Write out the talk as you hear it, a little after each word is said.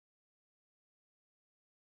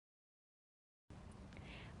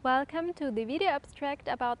Welcome to the video abstract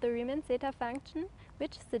about the Riemann zeta function,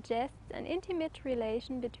 which suggests an intimate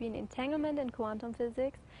relation between entanglement in quantum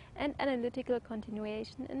physics and analytical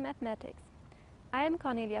continuation in mathematics. I am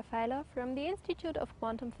Cornelia Feiler from the Institute of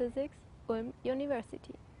Quantum Physics, Ulm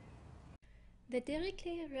University. The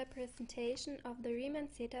Dirichlet representation of the Riemann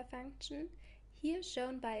zeta function, here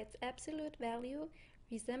shown by its absolute value,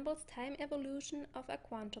 resembles time evolution of a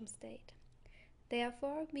quantum state.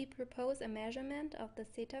 Therefore, we propose a measurement of the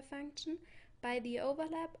zeta function by the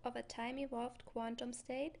overlap of a time-evolved quantum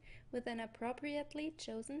state with an appropriately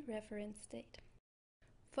chosen reference state.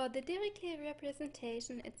 For the Dirichlet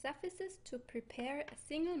representation, it suffices to prepare a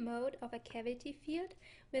single mode of a cavity field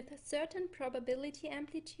with certain probability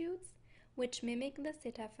amplitudes which mimic the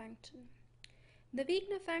zeta function. The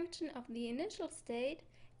Wigner function of the initial state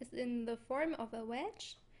is in the form of a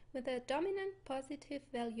wedge with a dominant positive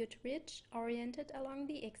valued ridge oriented along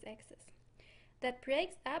the x-axis, that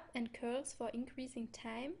breaks up and curls for increasing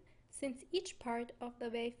time, since each part of the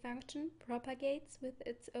wave function propagates with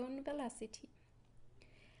its own velocity.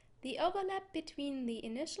 The overlap between the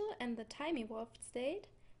initial and the time-evolved state,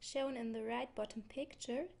 shown in the right bottom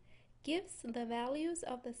picture, gives the values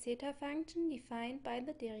of the zeta function defined by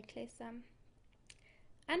the Dirichlet sum.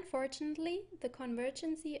 Unfortunately, the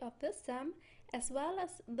convergency of this sum as well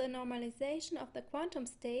as the normalization of the quantum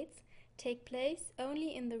states take place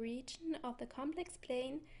only in the region of the complex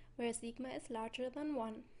plane where sigma is larger than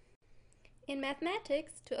 1. In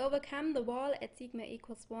mathematics, to overcome the wall at sigma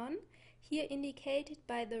equals 1, here indicated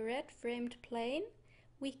by the red framed plane,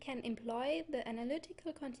 we can employ the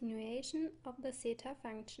analytical continuation of the zeta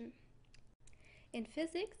function. In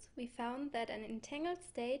physics, we found that an entangled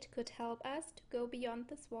state could help us to go beyond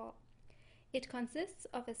this wall. It consists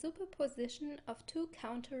of a superposition of two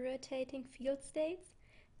counter-rotating field states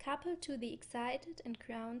coupled to the excited and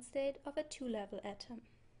ground state of a two-level atom.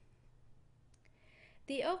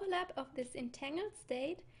 The overlap of this entangled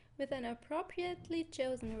state with an appropriately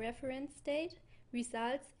chosen reference state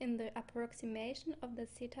results in the approximation of the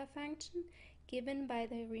zeta function given by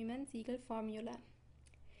the Riemann-Siegel formula.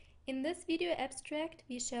 In this video abstract,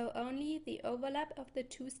 we show only the overlap of the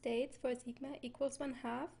two states for sigma equals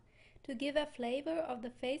 1/2 to give a flavor of the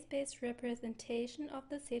phase-based representation of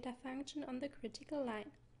the zeta function on the critical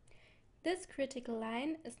line. This critical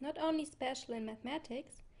line is not only special in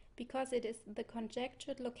mathematics, because it is the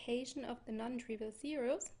conjectured location of the non-trivial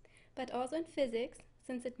zeros, but also in physics,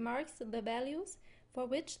 since it marks the values for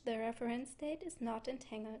which the reference state is not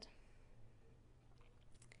entangled.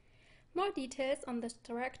 More details on the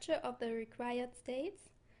structure of the required states,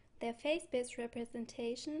 their phase-based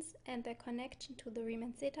representations and their connection to the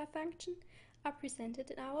Riemann zeta function are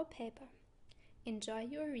presented in our paper. Enjoy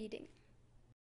your reading.